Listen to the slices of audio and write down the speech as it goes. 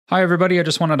Hi everybody, I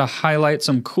just wanted to highlight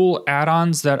some cool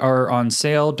add-ons that are on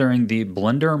sale during the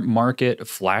Blender Market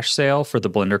flash sale for the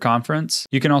Blender conference.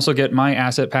 You can also get my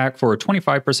asset pack for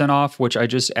 25% off, which I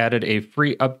just added a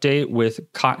free update with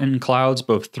Cotton Clouds,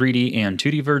 both 3D and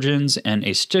 2D versions, and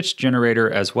a stitch generator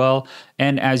as well.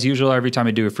 And as usual, every time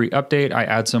I do a free update, I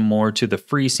add some more to the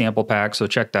free sample pack, so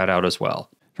check that out as well.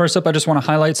 First up, I just want to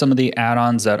highlight some of the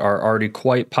add-ons that are already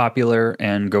quite popular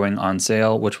and going on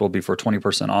sale, which will be for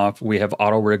 20% off. We have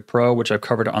AutoRig Pro, which I've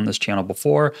covered on this channel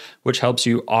before, which helps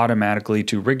you automatically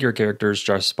to rig your characters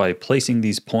just by placing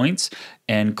these points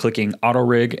and clicking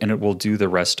AutoRig, and it will do the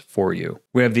rest for you.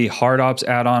 We have the Hard Ops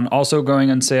add-on also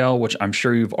going on sale, which I'm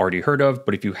sure you've already heard of,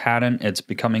 but if you hadn't, it's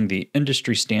becoming the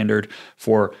industry standard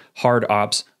for Hard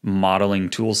Ops modeling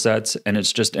tool sets, and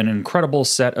it's just an incredible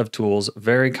set of tools,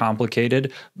 very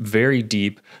complicated, very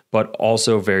deep, but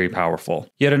also very powerful.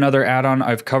 Yet another add-on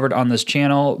I've covered on this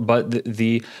channel, but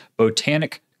the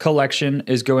Botanic collection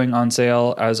is going on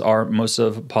sale, as are most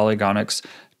of Polygonic's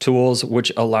tools,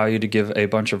 which allow you to give a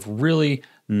bunch of really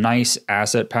nice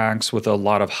asset packs with a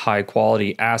lot of high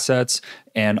quality assets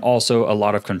and also a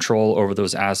lot of control over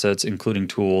those assets, including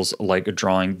tools like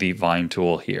drawing the Vine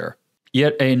tool here.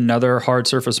 Yet another hard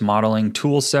surface modeling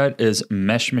tool set is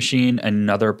Mesh Machine,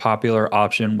 another popular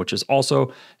option, which is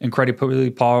also incredibly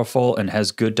powerful and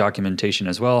has good documentation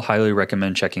as well. Highly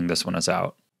recommend checking this one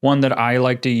out. One that I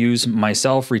like to use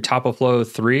myself, Retopoflow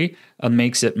 3,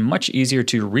 makes it much easier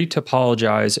to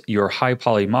retopologize your high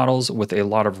poly models with a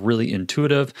lot of really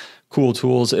intuitive, cool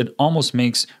tools. It almost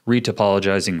makes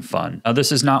retopologizing fun. Now,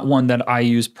 this is not one that I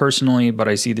use personally, but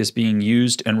I see this being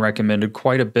used and recommended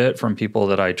quite a bit from people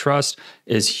that I trust,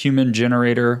 is Human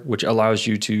Generator, which allows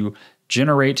you to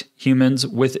generate humans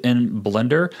within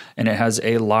Blender, and it has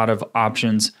a lot of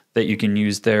options that you can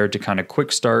use there to kind of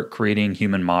quick start creating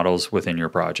human models within your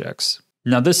projects.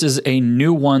 Now, this is a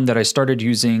new one that I started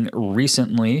using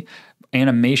recently,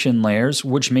 animation layers,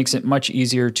 which makes it much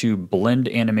easier to blend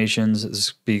animations.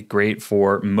 This would be great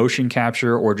for motion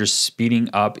capture or just speeding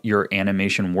up your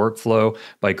animation workflow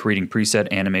by creating preset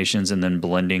animations and then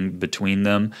blending between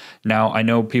them. Now, I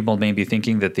know people may be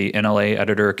thinking that the NLA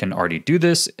editor can already do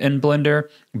this in Blender,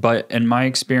 but in my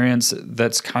experience,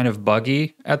 that's kind of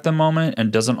buggy at the moment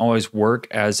and doesn't always work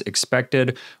as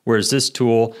expected, whereas this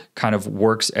tool kind of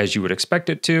works as you would expect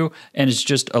it to, and it's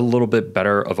just a little bit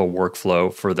better of a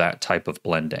workflow for that type of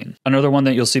blending. Another one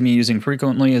that you'll see me using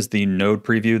frequently is the node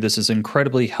preview. This is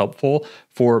incredibly helpful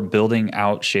for building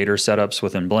out shader setups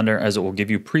within Blender, as it will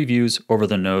give you previews over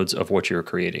the nodes of what you're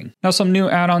creating. Now, some new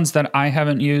add-ons that I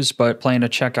haven't used but plan to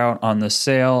check out on the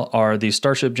sale are the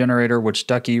Starship Generator, which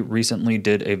Ducky recently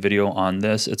did a video on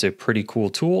this. It's a pretty cool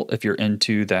tool if you're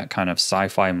into that kind of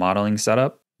sci-fi modeling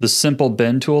setup. The Simple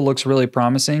Bend tool looks really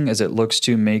promising, as it looks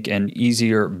to make an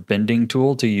easier bending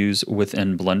tool to use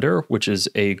within Blender, which is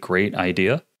a great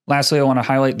idea. Lastly, I want to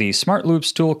highlight the Smart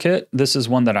Loops toolkit. This is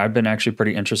one that I've been actually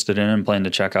pretty interested in and plan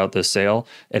to check out this sale.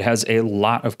 It has a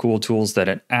lot of cool tools that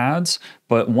it adds,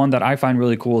 but one that I find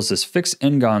really cool is this Fix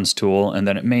Ingons tool, and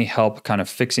then it may help kind of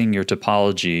fixing your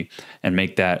topology and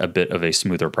make that a bit of a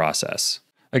smoother process.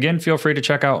 Again, feel free to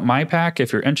check out my pack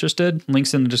if you're interested.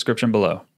 Links in the description below.